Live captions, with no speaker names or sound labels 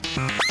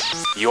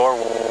You're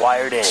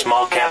wired in.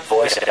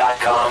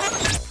 SmallCapVoice.com.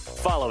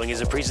 Following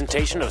is a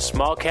presentation of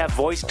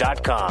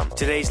SmallCapVoice.com,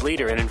 today's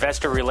leader in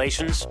investor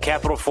relations,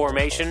 capital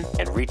formation,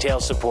 and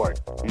retail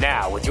support.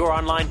 Now, with your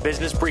online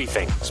business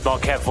briefing,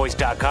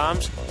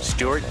 SmallCapVoice.com's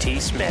Stuart T.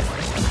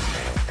 Smith.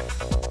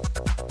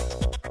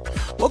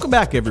 Welcome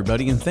back,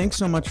 everybody, and thanks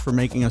so much for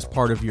making us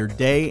part of your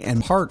day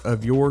and part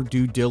of your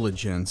due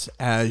diligence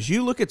as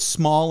you look at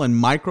small and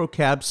micro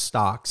cap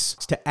stocks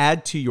to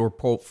add to your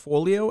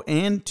portfolio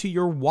and to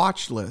your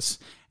watch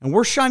list. And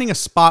we're shining a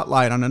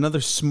spotlight on another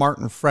smart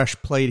and fresh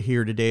play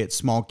here today at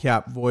Small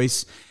Cap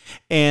Voice,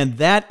 and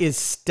that is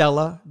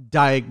Stella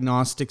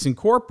Diagnostics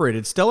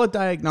Incorporated. Stella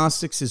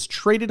Diagnostics is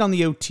traded on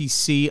the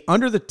OTC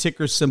under the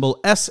ticker symbol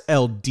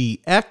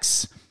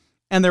SLDX,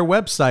 and their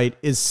website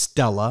is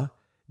StellaDX.com,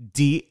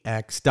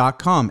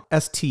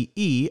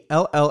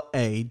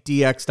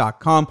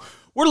 STELLADX.com.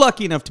 We're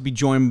lucky enough to be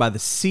joined by the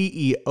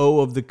CEO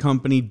of the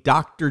company,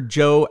 Dr.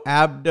 Joe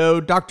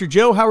Abdo. Dr.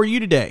 Joe, how are you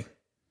today?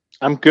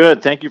 I'm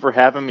good. Thank you for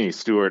having me,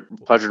 Stuart.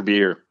 Pleasure to be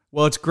here.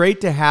 Well, it's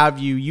great to have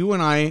you. You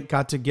and I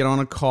got to get on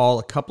a call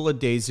a couple of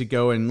days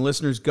ago, and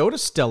listeners, go to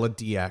Stella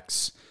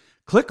DX.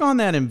 Click on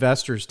that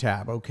Investors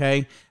tab,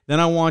 okay? Then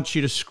I want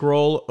you to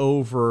scroll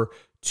over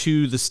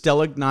to the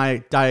Stella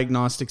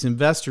Diagnostics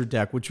Investor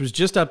Deck, which was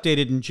just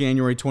updated in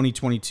January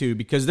 2022,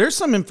 because there's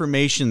some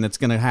information that's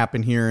going to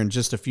happen here in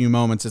just a few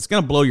moments. It's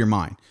going to blow your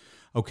mind,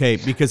 okay?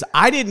 Because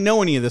I didn't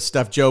know any of this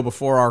stuff, Joe,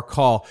 before our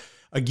call.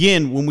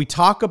 Again, when we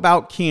talk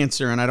about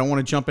cancer, and I don't want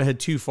to jump ahead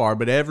too far,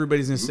 but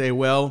everybody's going to say,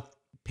 well,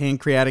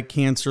 pancreatic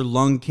cancer,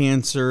 lung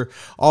cancer,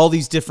 all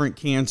these different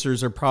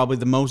cancers are probably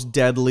the most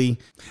deadly.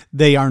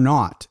 They are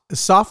not.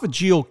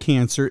 Esophageal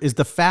cancer is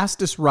the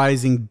fastest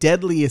rising,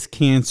 deadliest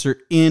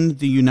cancer in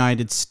the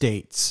United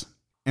States.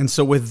 And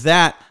so with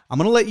that, I'm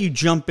going to let you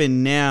jump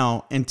in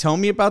now and tell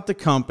me about the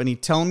company,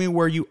 tell me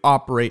where you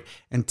operate,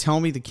 and tell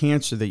me the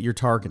cancer that you're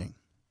targeting.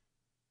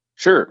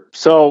 Sure.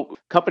 So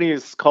company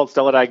is called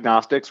Stella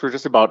Diagnostics. We're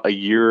just about a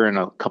year and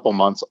a couple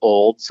months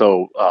old.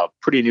 So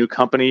pretty new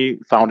company,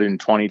 founded in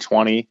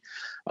 2020.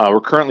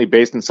 We're currently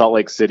based in Salt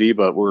Lake City,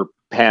 but we're a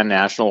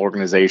pan-national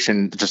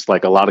organization, just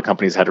like a lot of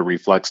companies had to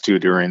reflex to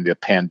during the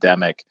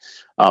pandemic.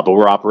 But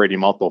we're operating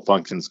multiple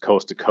functions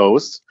coast to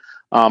coast.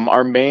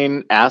 Our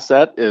main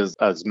asset is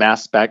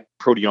mass spec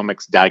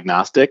proteomics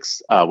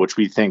diagnostics, which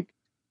we think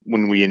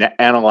when we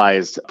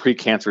analyze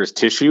precancerous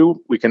tissue,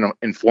 we can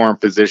inform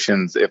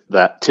physicians if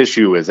that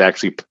tissue is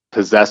actually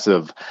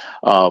possessive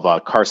of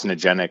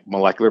carcinogenic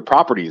molecular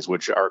properties,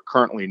 which are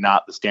currently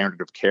not the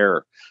standard of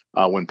care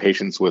when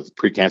patients with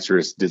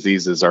precancerous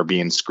diseases are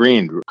being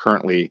screened.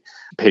 Currently,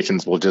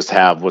 patients will just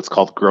have what's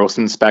called gross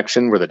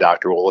inspection, where the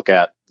doctor will look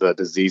at the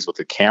disease with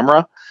a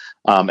camera.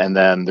 And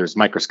then there's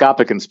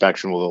microscopic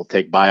inspection, where they'll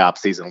take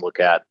biopsies and look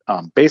at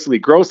basically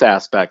gross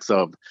aspects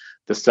of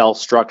the cell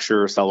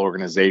structure, cell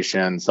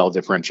organization, cell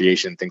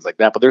differentiation, things like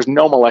that. But there's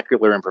no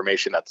molecular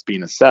information that's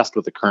being assessed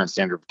with the current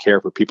standard of care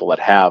for people that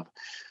have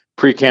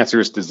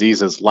precancerous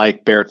diseases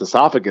like Barrett's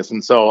esophagus.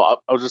 And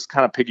so I'll just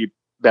kind of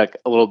piggyback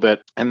a little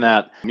bit in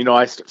that,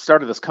 I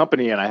started this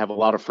company and I have a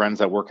lot of friends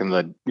that work in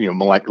the,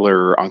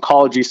 molecular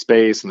oncology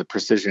space and the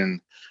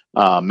precision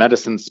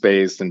medicine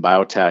space and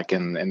biotech,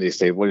 and they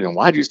say, well,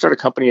 why did you start a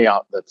company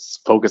out that's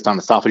focused on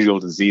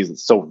esophageal disease?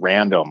 It's so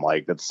random,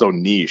 that's so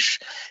niche.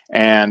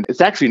 And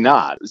it's actually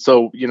not.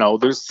 So,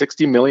 there's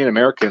 60 million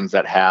Americans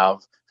that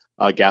have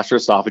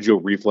gastroesophageal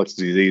reflux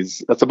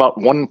disease. That's about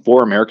 1 in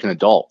 4 American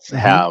adults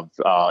have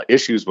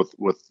issues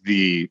with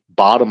the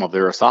bottom of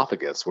their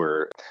esophagus,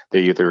 where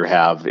they either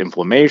have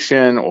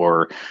inflammation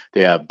or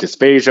they have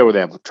dysphagia, or they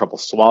have trouble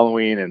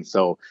swallowing. And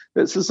so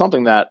this is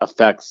something that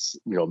affects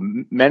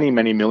many,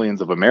 many millions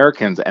of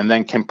Americans, and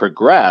then can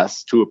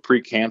progress to a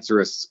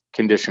precancerous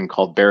condition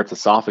called Barrett's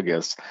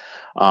esophagus.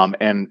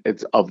 And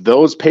it's of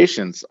those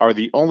patients are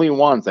the only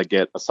ones that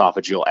get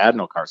esophageal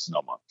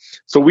adenocarcinoma.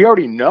 So we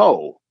already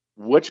know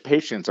which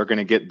patients are going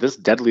to get this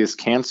deadliest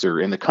cancer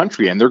in the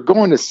country, and they're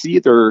going to see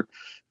their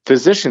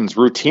physicians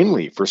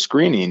routinely for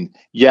screening,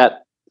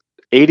 yet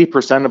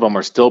 80% of them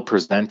are still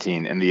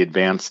presenting in the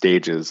advanced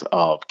stages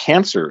of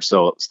cancer,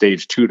 so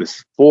stage 2 to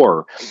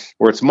 4,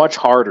 where it's much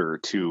harder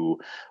to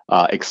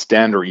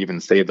extend or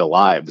even save the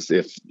lives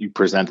if you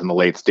present in the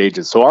late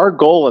stages. So our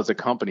goal as a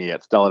company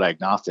at Stella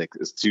Diagnostics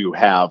is to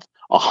have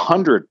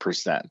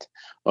 100%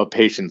 of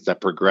patients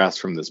that progress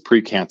from this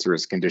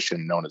precancerous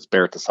condition known as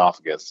Barrett's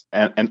esophagus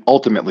and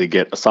ultimately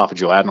get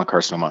esophageal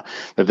adenocarcinoma,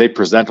 that they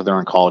present to their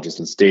oncologist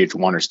in stage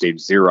 1 or stage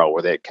 0,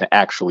 where they can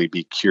actually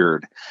be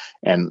cured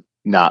and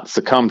not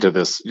succumb to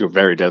this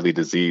very deadly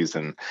disease.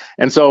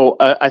 And so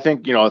I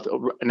think,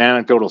 an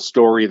anecdotal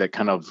story that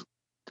kind of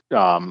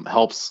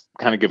helps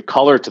kind of give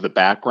color to the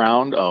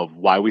background of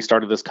why we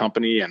started this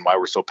company and why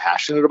we're so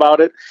passionate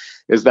about it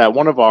is that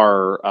one of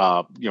our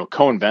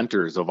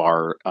co-inventors of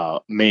our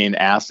main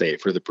assay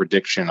for the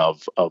prediction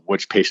of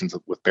which patients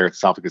with Barrett's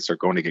esophagus are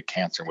going to get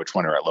cancer and which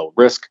one are at low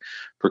risk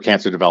for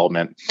cancer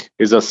development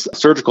is a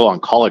surgical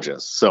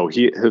oncologist. So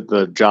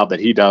the job that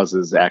he does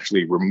is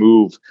actually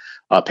remove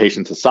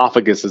patients'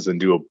 esophaguses and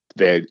do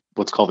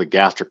what's called a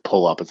gastric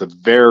pull-up. It's a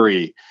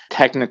very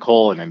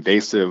technical and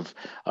invasive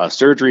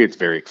surgery. It's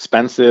very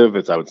expensive.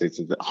 I would say it's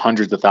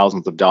hundreds of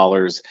thousands of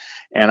dollars.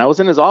 And I was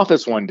in his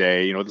office one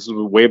day, this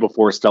was way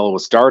before Stella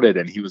was started,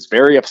 and he was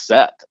very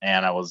upset.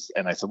 And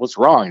I said, "What's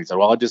wrong?" He said,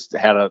 "Well, I just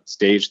had a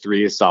stage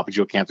 3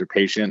 esophageal cancer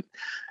patient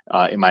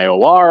in my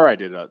OR. I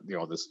did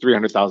this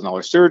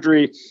 $300,000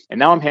 surgery, and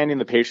now I'm handing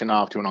the patient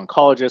off to an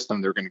oncologist,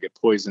 and they're going to get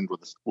poisoned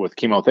with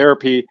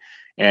chemotherapy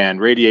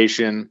and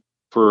radiation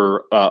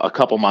for a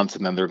couple months,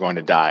 and then they're going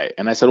to die."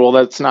 And I said, "Well,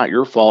 that's not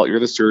your fault. You're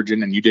the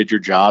surgeon, and you did your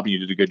job. You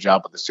did a good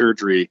job with the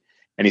surgery."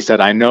 And he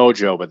said, "I know,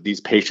 Joe, but these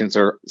patients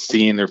are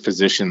seeing their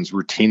physicians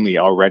routinely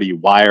already.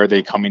 Why are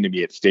they coming to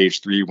me at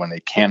stage 3 when they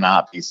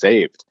cannot be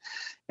saved?"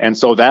 And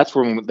so that's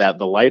when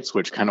the light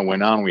switch kind of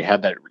went on. We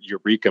had that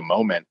eureka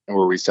moment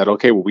where we said,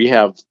 okay, well, we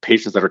have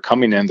patients that are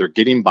coming in, they're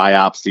getting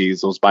biopsies.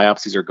 Those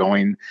biopsies are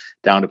going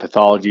down to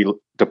pathology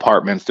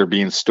departments. They're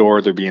being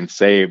stored, they're being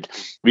saved.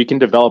 We can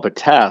develop a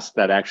test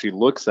that actually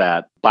looks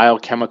at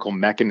biochemical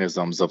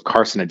mechanisms of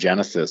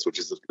carcinogenesis, which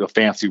is a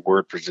fancy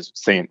word for just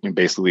saying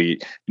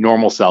basically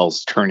normal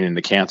cells turning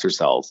into cancer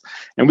cells.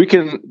 And we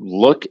can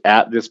look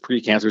at this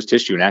precancerous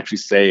tissue and actually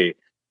say,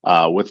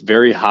 with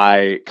very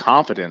high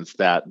confidence,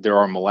 that there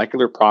are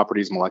molecular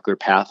properties, molecular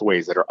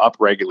pathways that are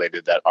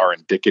upregulated that are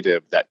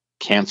indicative that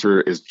cancer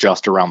is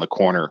just around the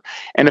corner.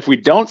 And if we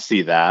don't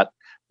see that,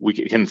 we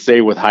can say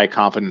with high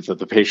confidence that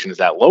the patient is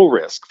at low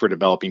risk for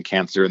developing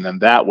cancer. And then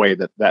that way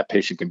that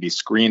patient can be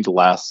screened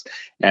less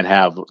and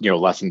have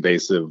less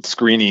invasive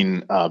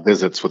screening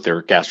visits with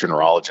their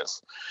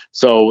gastroenterologist.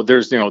 So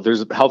there's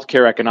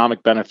healthcare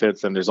economic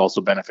benefits, and there's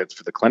also benefits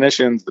for the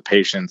clinicians, the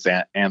patients,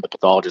 and the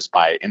pathologists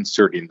by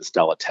inserting the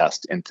Stella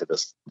test into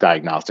this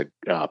diagnostic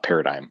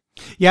paradigm.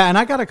 Yeah, and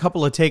I got a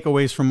couple of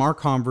takeaways from our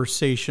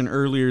conversation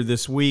earlier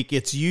this week.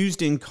 It's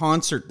used in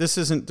concert. This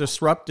isn't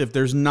disruptive.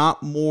 There's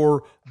not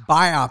more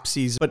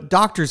biopsies, but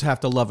doctors have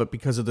to love it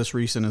because of this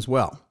reason as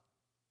well.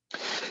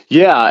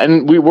 Yeah,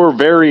 and we were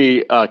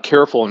very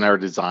careful in our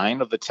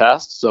design of the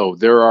test. So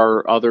there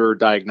are other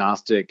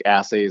diagnostic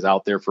assays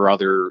out there for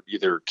other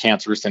either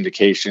cancerous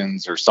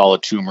indications or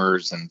solid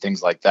tumors and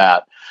things like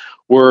that,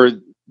 where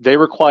they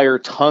require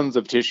tons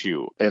of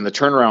tissue, and the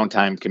turnaround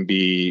time can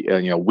be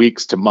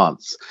weeks to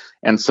months.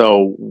 And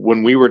so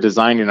when we were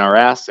designing our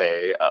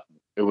assay,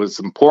 it was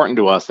important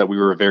to us that we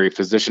were very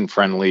physician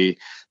friendly,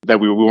 that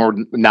we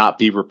would not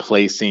be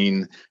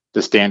replacing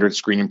the standard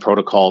screening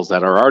protocols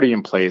that are already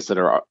in place, that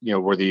are,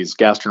 where these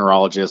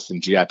gastroenterologists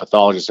and GI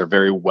pathologists are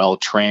very well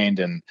trained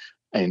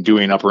and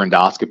doing upper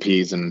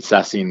endoscopies and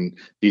assessing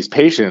these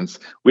patients.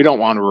 We don't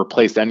want to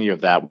replace any of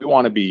that. We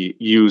want to be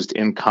used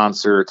in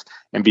concert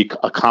and be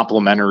a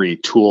complementary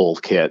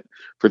toolkit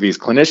for these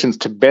clinicians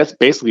to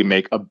basically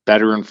make a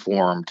better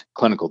informed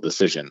clinical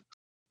decision.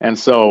 And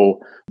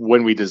so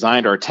when we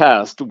designed our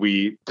test,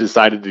 we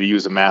decided to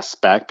use a mass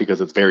spec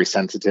because it's very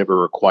sensitive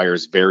or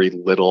requires very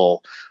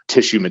little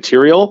tissue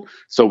material.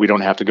 So we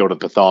don't have to go to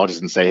the pathologist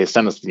and say, hey,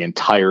 send us the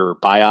entire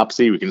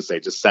biopsy. We can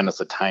say, just send us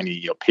a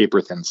tiny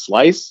paper thin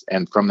slice.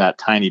 And from that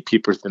tiny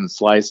paper thin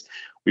slice,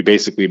 we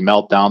basically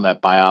melt down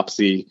that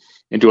biopsy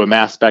into a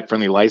mass spec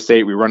friendly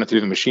lysate. We run it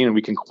through the machine, and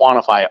we can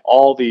quantify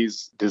all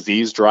these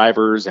disease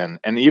drivers and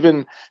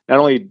even not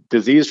only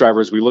disease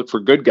drivers, we look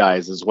for good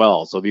guys as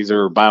well. So these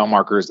are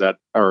biomarkers that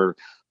are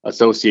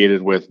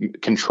associated with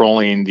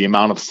controlling the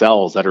amount of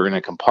cells that are in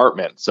a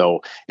compartment.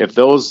 So if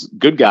those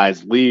good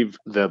guys leave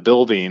the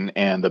building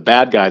and the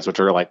bad guys, which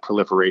are like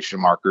proliferation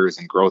markers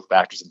and growth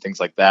factors and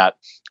things like that,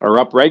 are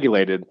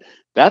upregulated,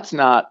 that's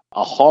not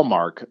a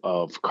hallmark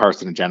of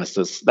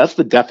carcinogenesis. That's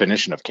the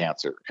definition of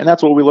cancer. And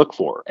that's what we look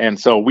for. And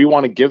so we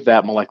want to give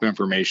that molecular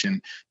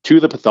information to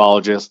the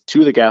pathologist,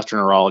 to the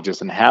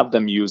gastroenterologist, and have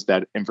them use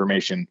that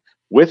information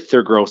with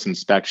their gross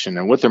inspection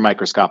and with their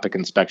microscopic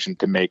inspection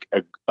to make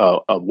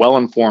a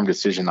well-informed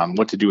decision on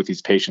what to do with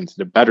these patients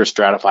to better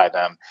stratify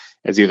them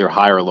as either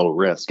high or low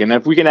risk. And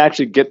if we can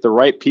actually get the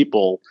right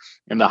people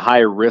in the high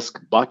risk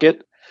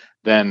bucket,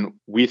 then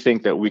we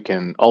think that we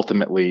can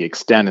ultimately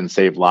extend and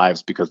save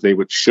lives, because they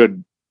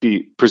should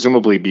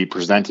presumably be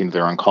presenting to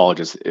their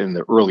oncologist in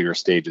the earlier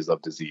stages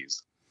of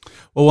disease.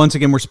 Well, once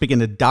again, we're speaking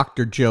to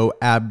Dr. Joe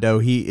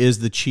Abdo. He is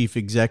the Chief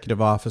Executive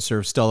Officer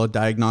of Stella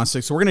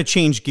Diagnostics. So we're going to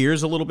change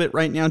gears a little bit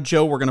right now,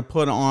 Joe. We're going to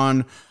put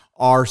on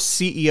our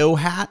CEO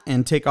hat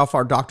and take off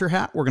our doctor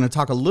hat. We're going to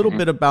talk a little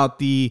bit about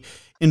the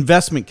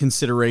investment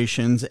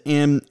considerations.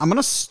 And I'm going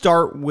to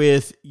start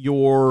with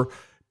your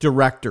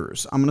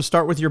directors. I'm going to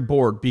start with your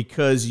board,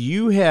 because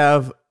you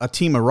have a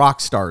team of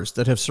rock stars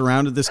that have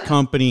surrounded this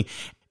company.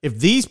 If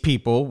these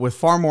people, with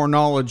far more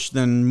knowledge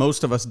than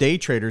most of us day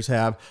traders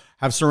have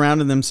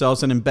surrounded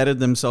themselves and embedded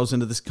themselves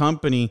into this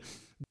company,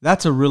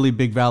 that's a really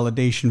big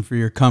validation for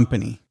your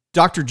company.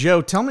 Dr.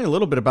 Joe, tell me a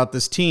little bit about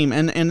this team,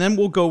 and then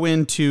we'll go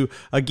into,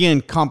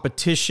 again,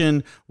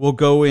 competition. We'll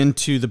go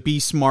into the Be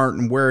Smart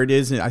and where it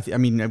is. I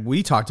mean,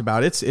 we talked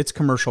about it's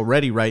commercial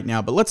ready right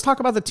now, but let's talk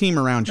about the team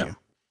around you.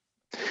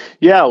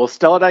 Yeah, well,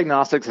 Stella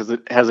Diagnostics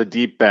has a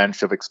deep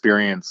bench of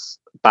experience,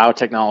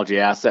 biotechnology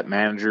asset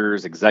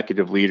managers,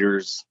 executive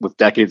leaders with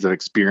decades of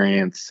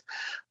experience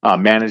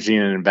managing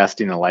and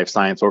investing in life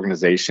science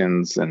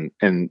organizations, and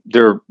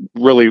they're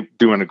really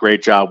doing a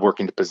great job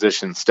working to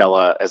position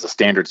Stella as a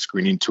standard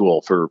screening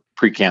tool for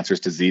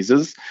precancerous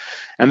diseases.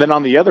 And then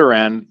on the other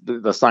end,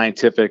 the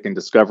scientific and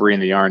discovery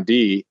and the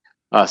R&D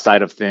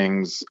side of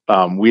things,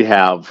 we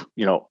have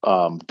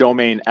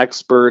domain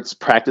experts,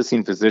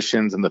 practicing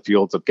physicians in the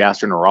fields of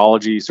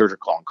gastroenterology,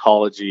 surgical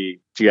oncology,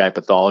 GI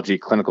pathology,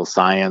 clinical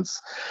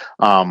science,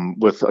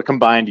 with a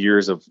combined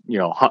years of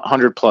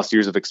 100 plus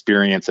years of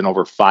experience and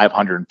over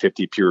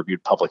 550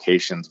 peer-reviewed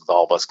publications with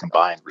all of us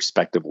combined,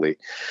 respectively.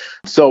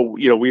 So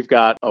we've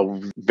got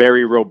a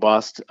very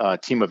robust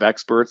team of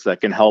experts that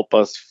can help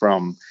us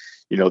from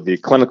the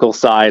clinical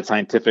side,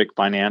 scientific,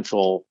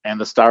 financial, and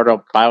the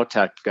startup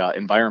biotech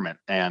environment.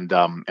 And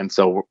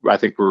so I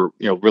think we're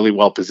really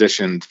well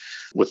positioned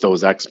with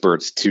those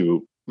experts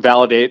to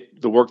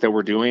validate the work that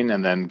we're doing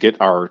and then get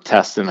our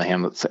tests in the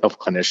hands of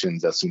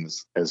clinicians as soon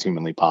as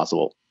humanly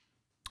possible.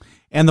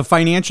 And the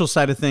financial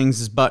side of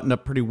things is buttoned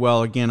up pretty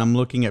well. Again, I'm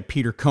looking at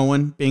Peter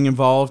Cohen being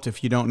involved.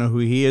 If you don't know who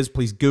he is,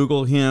 please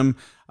Google him.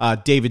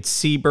 David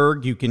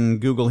Seberg, you can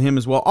Google him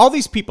as well. All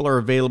these people are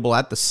available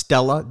at the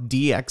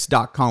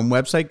StellaDX.com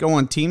website. Go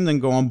on team, then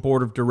go on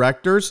board of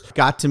directors.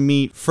 Got to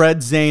meet Fred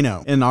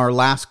Zano in our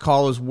last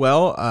call as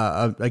well.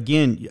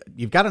 Again,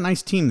 you've got a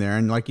nice team there.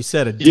 And like you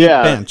said, a deep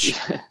bench.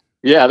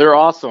 Yeah, they're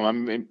awesome. I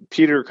mean,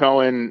 Peter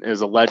Cohen is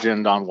a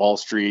legend on Wall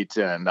Street,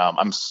 and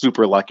I'm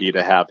super lucky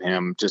to have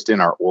him just in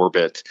our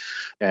orbit.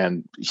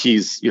 And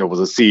he's, was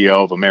a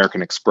CEO of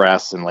American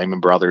Express and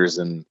Lehman Brothers,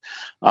 and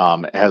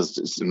has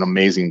just an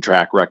amazing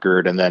track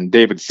record. And then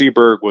David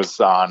Seberg was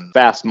on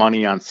Fast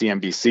Money on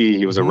CNBC.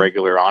 He was a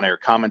regular on-air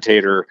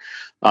commentator.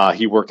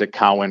 He worked at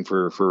Cowen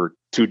for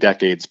 2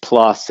 decades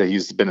plus.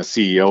 He's been a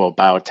CEO of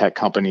biotech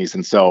companies.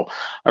 And so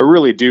I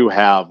really do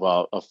have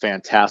a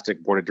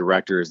fantastic board of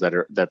directors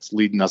that's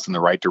leading us in the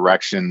right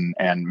direction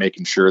and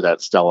making sure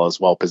that Stella is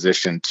well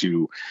positioned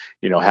to,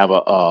 have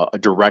a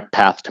direct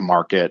path to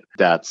market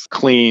that's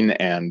clean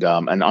and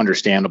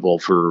understandable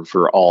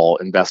for all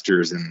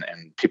investors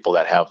and people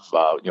that have,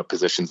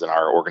 positions in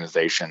our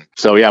organization.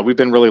 So yeah, we've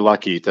been really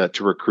lucky to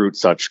recruit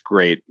such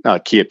great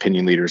key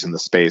opinion leaders in the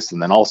space.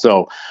 And then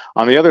also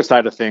on the other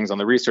side of things, on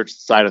the research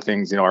side of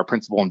things, our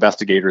principal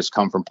investigators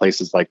come from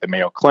places like the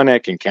Mayo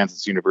Clinic and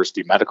Kansas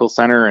University Medical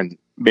Center. And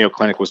Mayo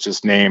Clinic was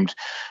just named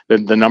the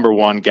number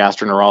one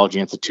gastroenterology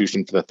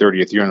institution for the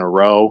 30th year in a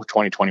row,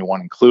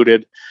 2021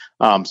 included.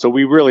 So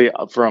we really,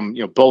 from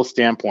both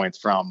standpoints,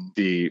 from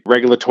the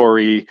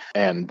regulatory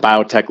and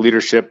biotech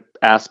leadership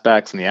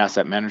aspects and the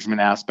asset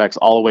management aspects,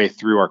 all the way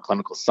through our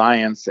clinical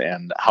science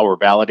and how we're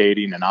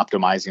validating and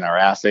optimizing our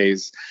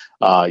assays,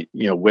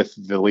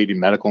 with the leading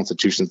medical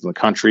institutions in the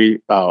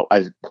country.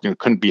 I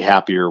couldn't be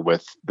happier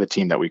with the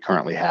team that we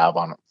currently have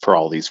for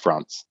all these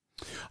fronts.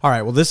 All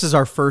right. Well, this is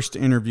our first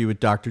interview with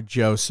Dr.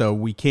 Joe, so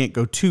we can't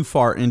go too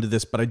far into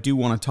this, but I do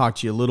want to talk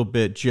to you a little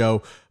bit,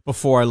 Joe,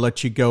 before I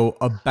let you go,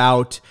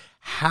 about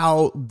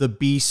how the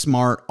Be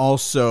Smart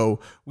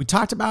also, we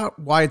talked about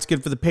why it's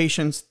good for the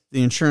patients,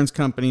 the insurance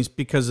companies,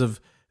 because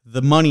of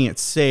the money it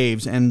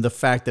saves and the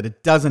fact that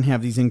it doesn't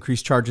have these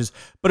increased charges,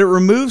 but it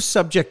removes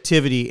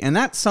subjectivity. And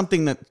that's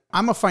something that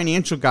I'm a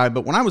financial guy,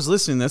 but when I was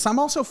listening to this, I'm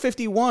also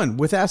 51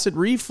 with acid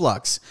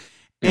reflux.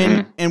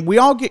 And we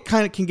all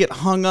can get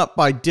hung up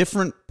by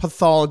different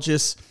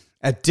pathologists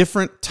at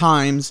different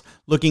times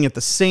looking at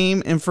the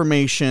same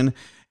information.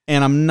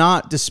 And I'm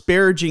not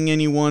disparaging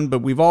anyone, but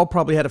we've all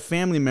probably had a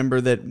family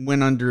member that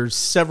went under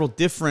several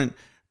different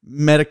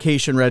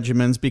medication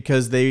regimens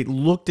because they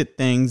looked at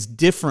things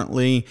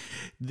differently.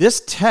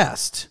 This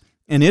test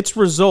and its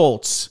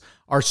results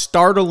are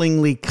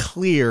startlingly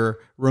clear,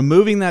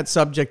 removing that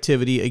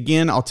subjectivity.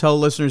 Again, I'll tell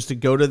listeners to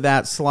go to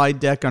that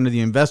slide deck under the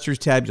Investors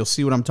tab. You'll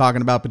see what I'm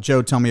talking about. But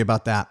Joe, tell me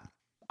about that.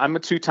 I'm a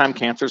 2-time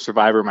cancer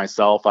survivor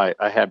myself. I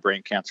had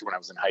brain cancer when I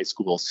was in high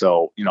school.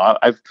 So,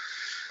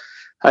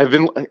 I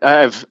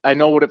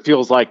know what it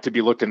feels like to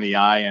be looked in the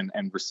eye and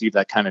receive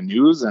that kind of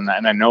news. And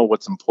I know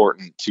what's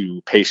important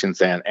to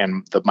patients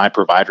and my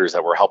providers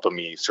that were helping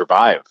me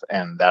survive.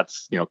 And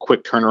that's,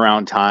 quick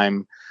turnaround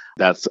time.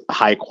 That's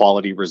high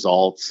quality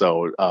results.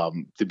 So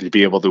to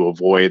be able to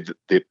avoid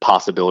the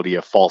possibility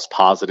of false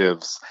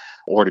positives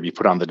or to be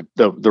put on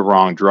the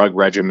wrong drug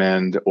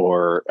regimen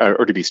or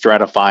to be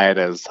stratified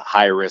as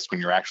high risk when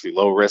you're actually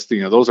low risk.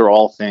 Those are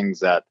all things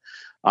that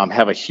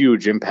have a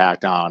huge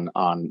impact on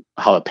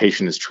how the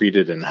patient is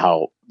treated and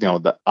how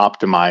the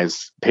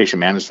optimized patient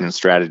management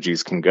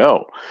strategies can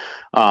go.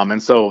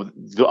 And so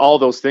all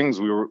those things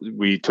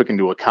we took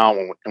into account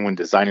when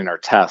designing our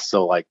tests.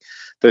 So like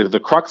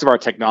the crux of our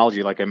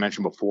technology, like I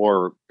mentioned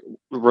before,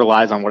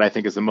 relies on what I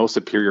think is the most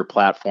superior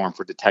platform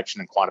for detection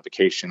and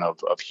quantification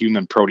of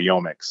human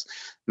proteomics.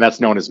 And that's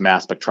known as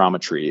mass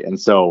spectrometry. And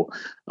so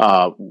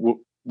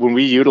when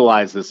we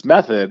utilize this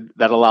method,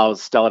 that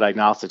allows Stella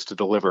Diagnostics to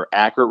deliver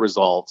accurate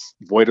results,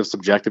 void of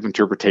subjective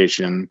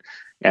interpretation,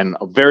 and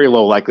a very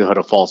low likelihood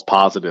of false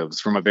positives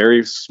from a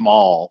very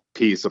small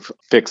piece of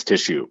fixed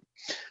tissue.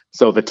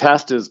 So the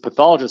test is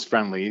pathologist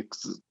friendly,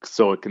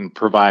 so it can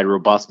provide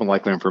robust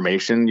molecular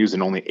information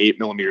using only 8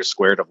 millimeters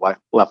squared of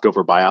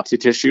leftover biopsy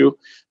tissue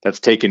that's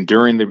taken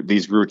during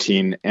these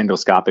routine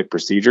endoscopic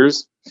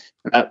procedures.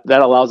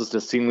 That allows us to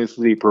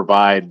seamlessly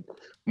provide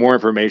more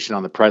information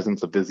on the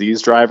presence of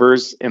disease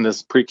drivers in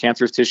this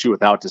precancerous tissue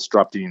without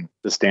disrupting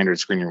the standard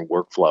screening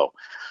workflow.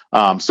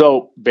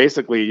 So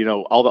basically,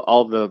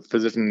 all the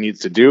physician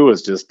needs to do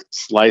is just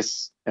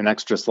slice an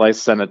extra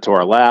slice, send it to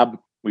our lab.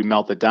 We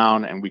melt it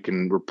down, and we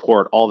can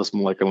report all this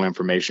molecular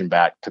information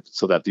back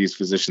so that these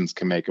physicians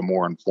can make a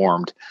more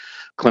informed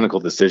clinical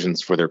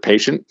decisions for their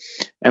patient.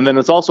 And then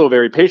it's also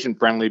very patient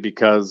friendly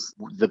because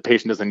the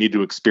patient doesn't need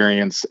to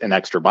experience an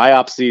extra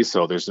biopsy.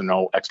 So there's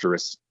no extra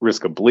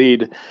risk of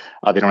bleed.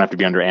 They don't have to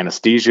be under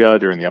anesthesia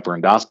during the upper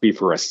endoscopy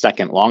for a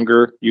second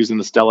longer using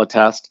the Stella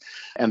test.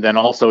 And then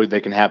also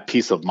they can have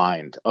peace of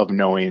mind of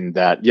knowing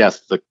that, yes,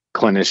 the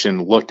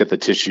clinician looked at the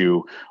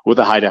tissue with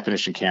a high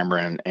definition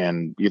camera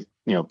and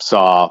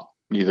saw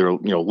either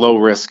low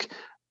risk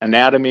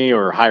anatomy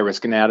or high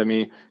risk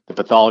anatomy. The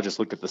pathologist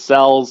looked at the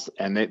cells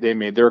and they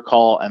made their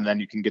call, and then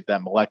you can get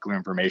that molecular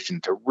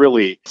information to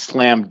really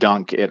slam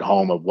dunk it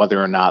home of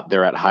whether or not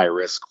they're at high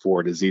risk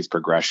for disease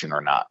progression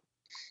or not.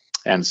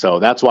 And so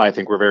that's why I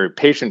think we're very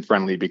patient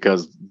friendly,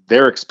 because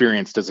their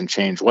experience doesn't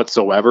change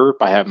whatsoever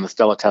by having the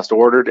Stella test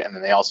ordered. And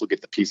then they also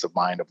get the peace of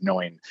mind of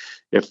knowing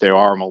if there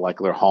are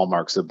molecular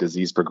hallmarks of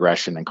disease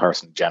progression and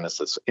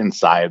carcinogenesis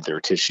inside their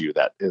tissue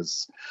that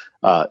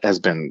has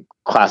been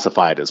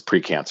classified as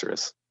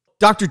precancerous.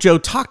 Dr. Joe,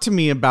 talk to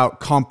me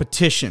about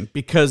competition,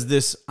 because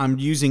this, I'm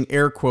using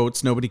air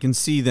quotes, nobody can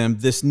see them,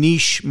 this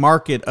niche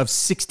market of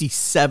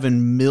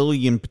 67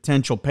 million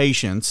potential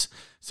patients,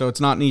 so it's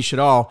not niche at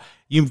all.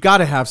 You've got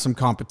to have some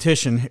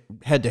competition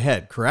head to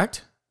head,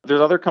 correct?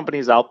 There's other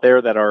companies out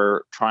there that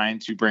are trying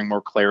to bring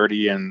more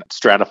clarity and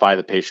stratify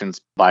the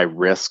patients by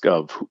risk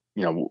of,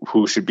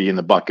 who should be in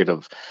the bucket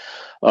of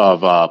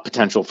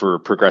potential for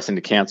progressing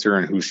to cancer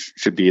and who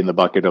should be in the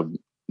bucket of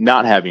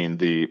not having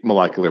the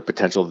molecular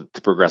potential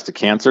to progress to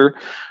cancer.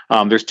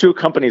 There's two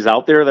companies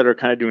out there that are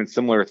kind of doing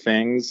similar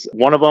things.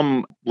 One of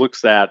them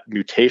looks at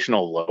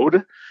mutational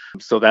load.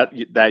 So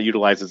that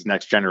utilizes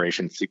next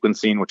generation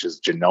sequencing, which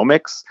is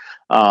genomics.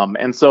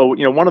 And so,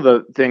 one of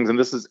the things, and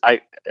this is,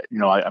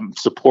 I'm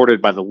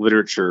supported by the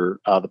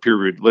literature, the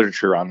peer-reviewed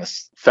literature on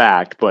this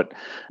fact, but,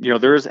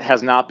 there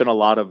has not been a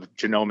lot of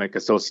genomic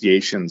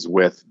associations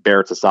with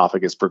Barrett's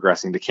esophagus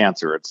progressing to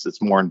cancer.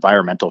 It's more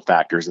environmental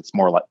factors. It's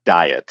more like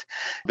diet.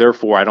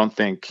 Therefore, I don't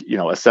think,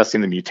 assessing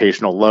the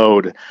mutational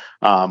load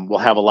will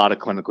have a lot of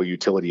clinical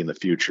utility in the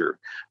future.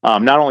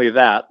 Not only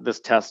that, this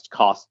test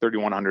costs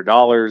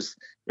 $3,100.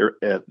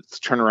 Its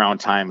turnaround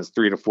time is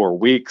 3 to 4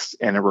 weeks,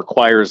 and it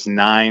requires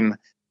 9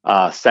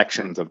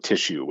 sections of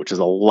tissue, which is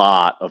a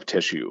lot of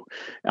tissue.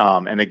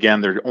 And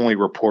again, they're only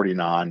reporting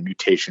on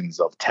mutations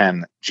of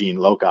 10 gene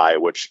loci,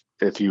 which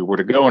if you were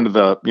to go into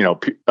the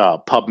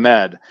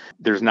PubMed,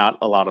 there's not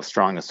a lot of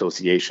strong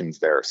associations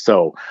there.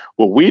 So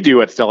what we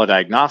do at Stella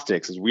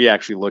Diagnostics is we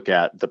actually look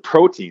at the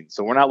protein.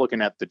 So we're not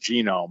looking at the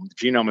genome. The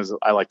genome is,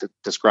 I like to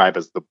describe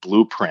as the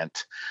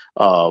blueprint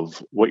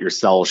of what your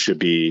cells should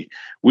be.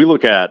 We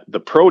look at the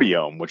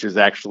proteome, which is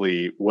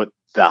actually what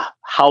the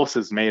house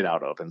is made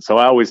out of. And so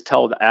I always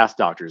ask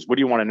doctors, what do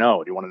you want to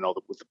know? Do you want to know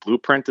what the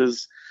blueprint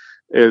is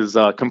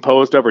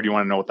composed of, or do you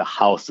want to know what the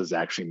house is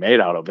actually made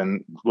out of?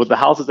 And what the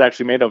house is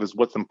actually made of is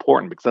what's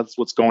important, because that's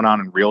what's going on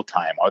in real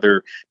time. Are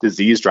there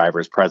disease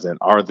drivers present?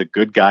 Are the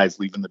good guys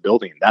leaving the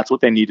building? That's what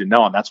they need to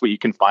know. And that's what you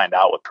can find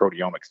out with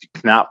proteomics. You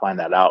cannot find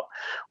that out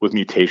with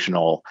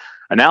mutational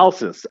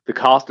analysis. The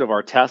cost of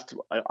our test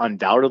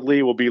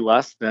undoubtedly will be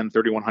less than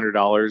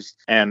 $3,100.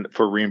 And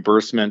for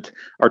reimbursement,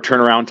 our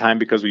turnaround time,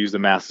 because we use the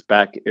mass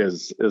spec,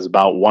 is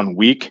about 1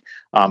 week.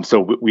 So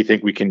we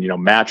think we can,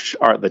 match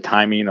the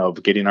timing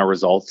of getting our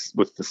results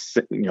with the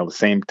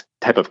same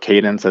type of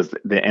cadence as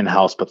the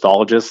in-house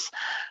pathologists.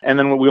 And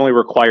then we only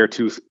require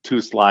two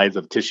slides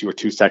of tissue or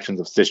 2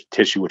 sections of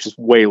tissue, which is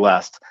way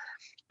less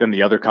than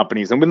the other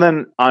companies. And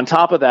then on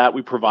top of that,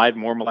 we provide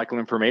more molecular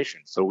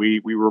information. So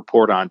we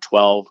report on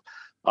 12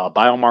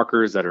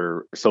 biomarkers that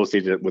are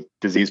associated with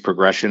disease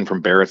progression from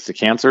Barrett's to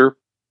cancer.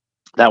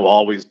 That will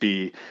always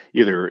be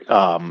either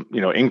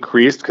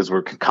increased, because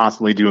we're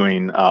constantly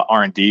doing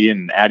R&D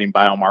and adding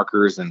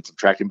biomarkers and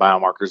subtracting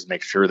biomarkers to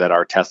make sure that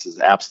our test is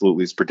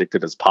absolutely as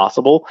predictive as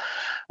possible.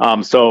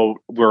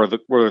 So we're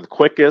the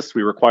quickest.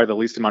 We require the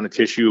least amount of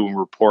tissue and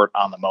report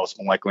on the most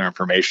molecular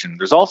information.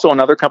 There's also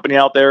another company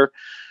out there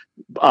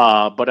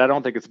but I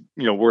don't think it's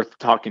worth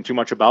talking too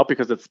much about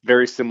because it's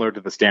very similar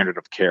to the standard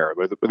of care.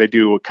 Where they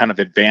do a kind of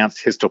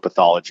advanced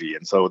histopathology,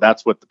 and so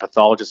that's what the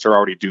pathologists are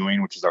already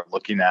doing, which is are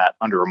looking at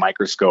under a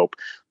microscope,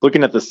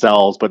 looking at the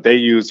cells. But they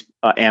use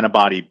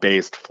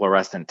antibody-based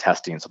fluorescent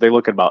testing, so they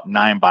look at about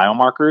 9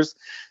 biomarkers.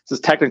 This is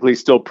technically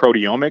still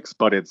proteomics,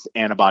 but it's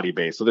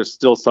antibody-based. So there's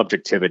still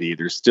subjectivity.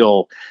 There's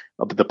still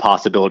the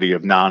possibility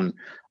of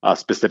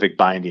non-specific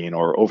binding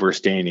or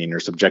overstaining or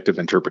subjective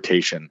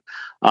interpretation.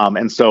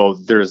 And so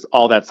there's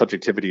all that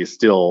subjectivity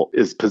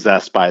is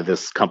possessed by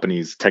this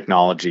company's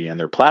technology and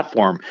their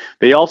platform.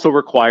 They also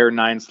require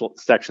 9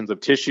 sections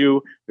of tissue.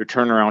 Their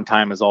turnaround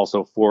time is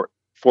also 4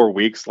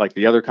 weeks like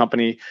the other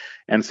company.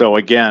 And so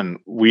again,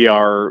 we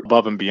are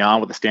above and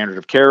beyond what the standard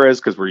of care is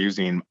because we're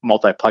using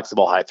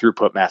multiplexable high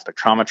throughput mass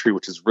spectrometry,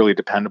 which is really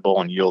dependable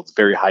and yields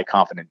very high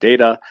confident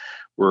data.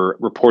 We're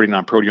reporting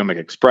on proteomic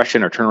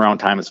expression. Our turnaround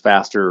time is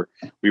faster.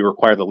 We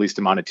require the least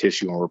amount of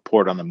tissue and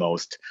report on the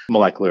most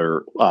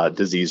molecular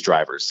disease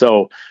drivers.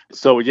 So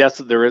yes,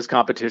 there is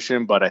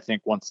competition, but I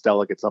think once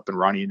Stella gets up and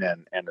running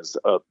and is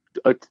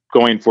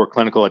going for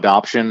clinical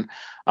adoption,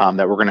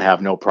 that we're going to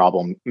have no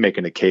problem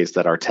making a case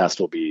that our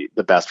test will be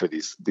the best for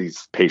these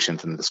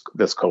patients and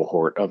this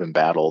cohort of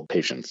embattled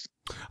patients.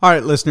 All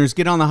right, listeners,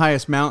 get on the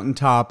highest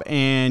mountaintop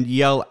and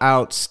yell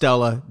out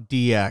Stella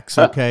DX,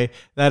 okay?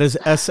 That is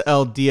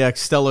SLDX,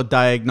 Stella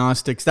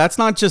Diagnostics. That's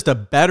not just a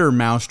better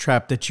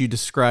mousetrap that you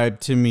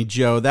described to me,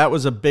 Joe. That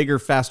was a bigger,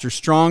 faster,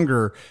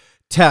 stronger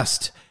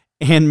test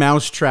and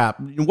mousetrap.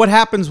 What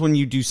happens when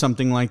you do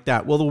something like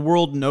that? Well, the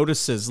world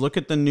notices. Look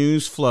at the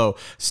news flow.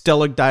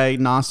 Stella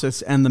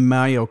Diagnostics and the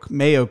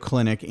Mayo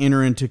Clinic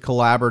enter into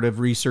collaborative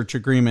research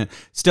agreement.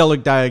 Stella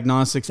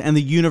Diagnostics and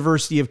the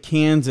University of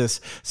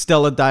Kansas.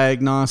 Stella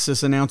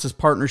Diagnostics announces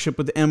partnership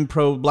with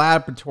MPro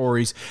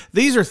Laboratories.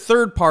 These are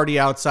third-party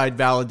outside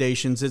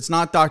validations. It's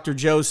not Dr.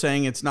 Joe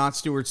saying, it's not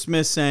Stuart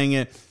Smith saying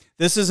it.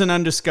 This is an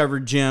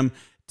undiscovered gem.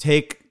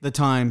 Take the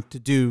time to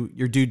do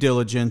your due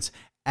diligence.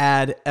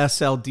 Add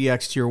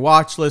SLDX to your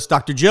watch list.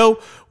 Dr. Joe,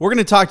 we're going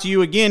to talk to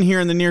you again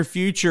here in the near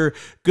future.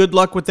 Good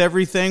luck with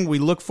everything. We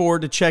look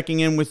forward to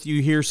checking in with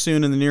you here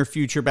soon in the near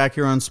future back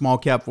here on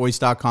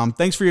SmallCapVoice.com.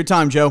 Thanks for your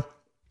time, Joe.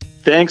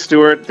 Thanks,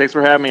 Stuart. Thanks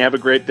for having me. Have a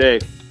great day.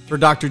 For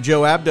Dr.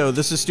 Joe Abdo,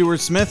 this is Stuart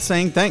Smith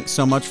saying thanks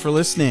so much for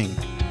listening.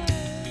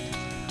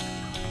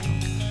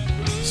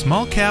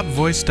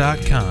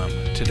 SmallCapVoice.com,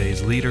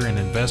 today's leader in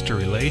investor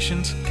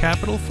relations,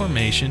 capital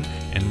formation,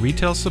 and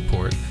retail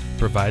support,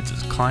 provides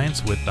its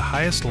clients with the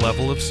highest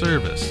level of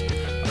service.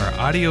 Our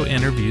audio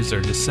interviews are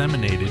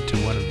disseminated to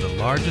one of the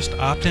largest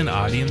opt-in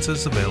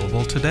audiences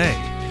available today.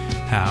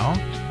 How?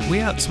 We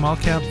at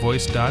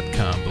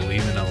SmallCapVoice.com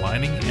believe in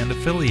aligning and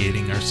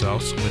affiliating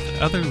ourselves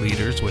with other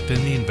leaders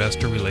within the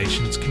investor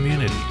relations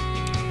community.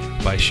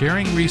 By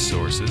sharing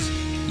resources,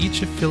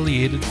 each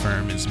affiliated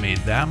firm is made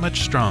that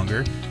much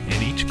stronger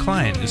and each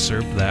client is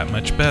served that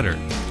much better.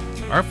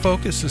 Our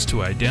focus is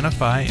to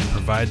identify and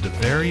provide the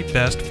very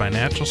best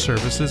financial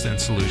services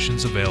and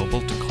solutions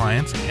available to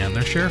clients and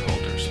their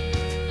shareholders.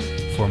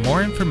 For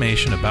more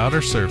information about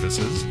our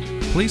services,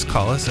 please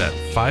call us at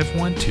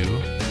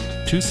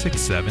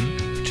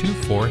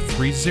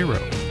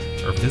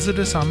 512-267-2430 or visit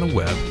us on the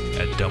web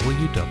at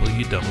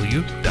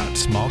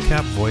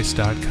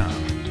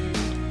www.smallcapvoice.com.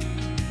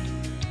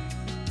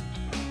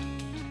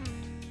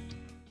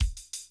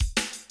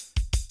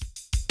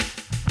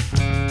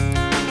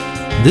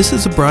 This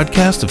is a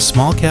broadcast of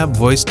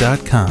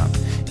SmallCapVoice.com,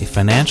 a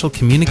financial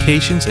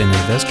communications and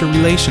investor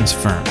relations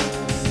firm.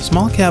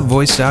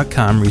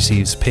 SmallCapVoice.com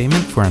receives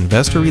payment for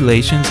investor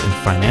relations and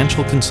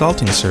financial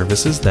consulting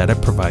services that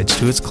it provides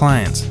to its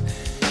clients.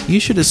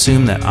 You should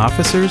assume that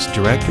officers,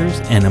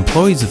 directors, and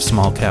employees of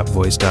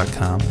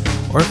SmallCapVoice.com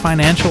or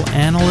financial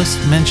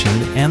analysts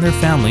mentioned and their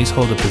families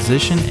hold a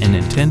position and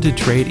intend to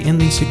trade in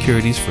these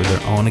securities for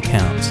their own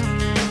accounts.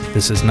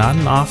 This is not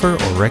an offer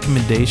or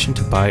recommendation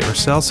to buy or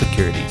sell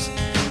securities.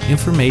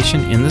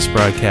 Information in this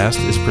broadcast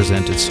is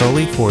presented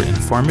solely for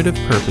informative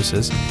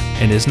purposes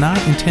and is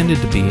not intended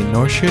to be,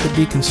 nor should it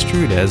be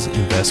construed as,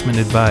 investment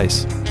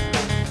advice.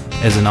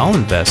 As in all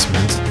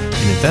investments,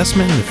 an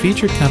investment in the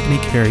featured company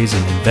carries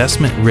an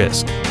investment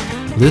risk.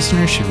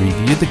 Listeners should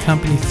review the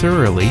company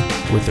thoroughly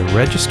with a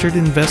registered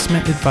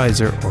investment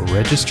advisor or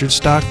registered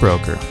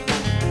stockbroker.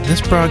 This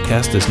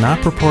broadcast does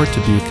not purport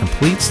to be a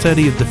complete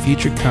study of the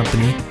featured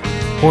company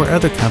or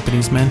other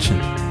companies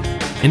mentioned.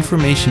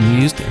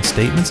 Information used and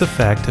statements of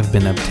fact have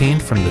been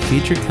obtained from the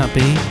featured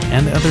company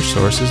and other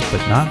sources but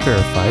not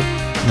verified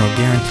nor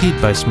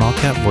guaranteed by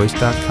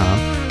SmallCapVoice.com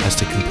as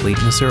to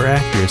completeness or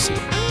accuracy.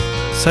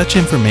 Such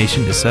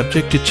information is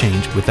subject to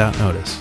change without notice.